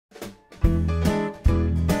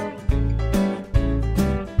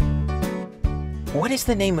What is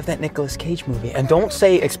the name of that Nicolas Cage movie? And don't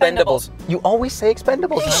say Expendables. You always say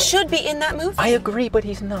Expendables. He should be in that movie. I agree, but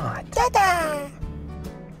he's not. Dada!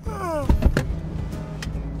 Oh.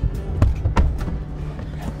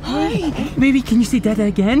 Hi. Maybe can you say Dada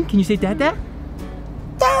again? Can you say Dada?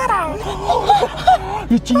 Dada!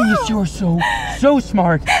 You genius, you're so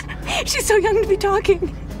smart. She's so young to be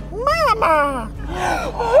talking. Mama!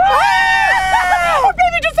 Oh,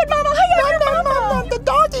 baby just said mama. Hi, I'm your mama. The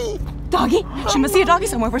doggy! Doggy? She must see a doggy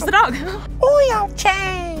somewhere. Where's the dog? Oil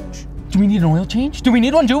change! Do we need an oil change? Do we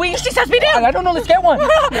need one, do we? She says we do. I don't know, let's get one.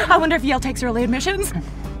 I wonder if Yale takes early admissions.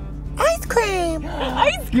 Ice cream!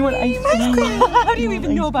 Ice cream. You want ice cream? Ice cream! How do you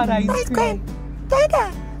even know about ice Ice cream? cream!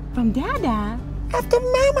 Dada! From Dada. After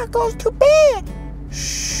Mama goes to bed.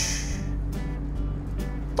 Shh!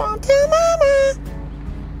 Don't tell Mama!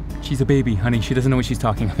 She's a baby, honey. She doesn't know what she's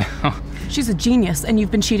talking about. She's a genius, and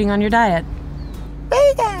you've been cheating on your diet.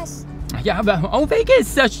 Vegas! Yeah, but, oh,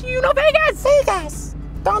 Vegas! You know Vegas! Vegas!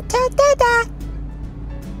 Don't tell Dada!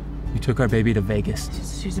 You took our baby to Vegas.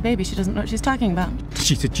 She's a baby. She doesn't know what she's talking about.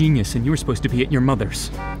 She's a genius, and you were supposed to be at your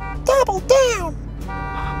mother's. Double down!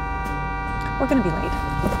 We're gonna be late.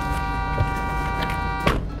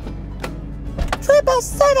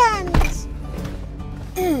 777s!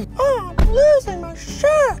 Oh, I'm losing my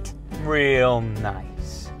shirt! Real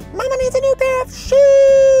nice. Mama needs a new pair of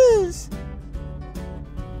shoes!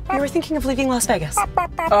 You were thinking of leaving Las Vegas.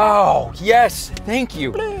 Oh, yes. Thank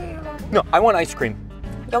you. No, I want ice cream.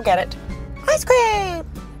 You'll get it. Ice cream!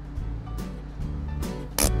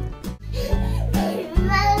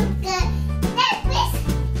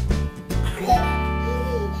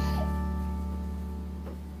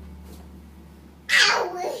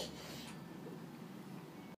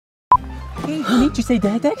 Hey, honey, did you say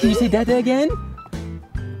Dada? Can you say Dada again?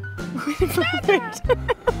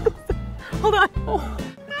 Hold on.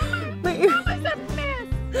 Wait.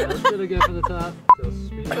 Let's do it again from the top. So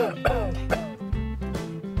speed up.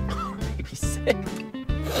 Baby sick.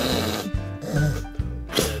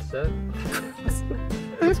 That's it.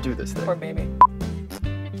 Let's do this thing. Poor baby.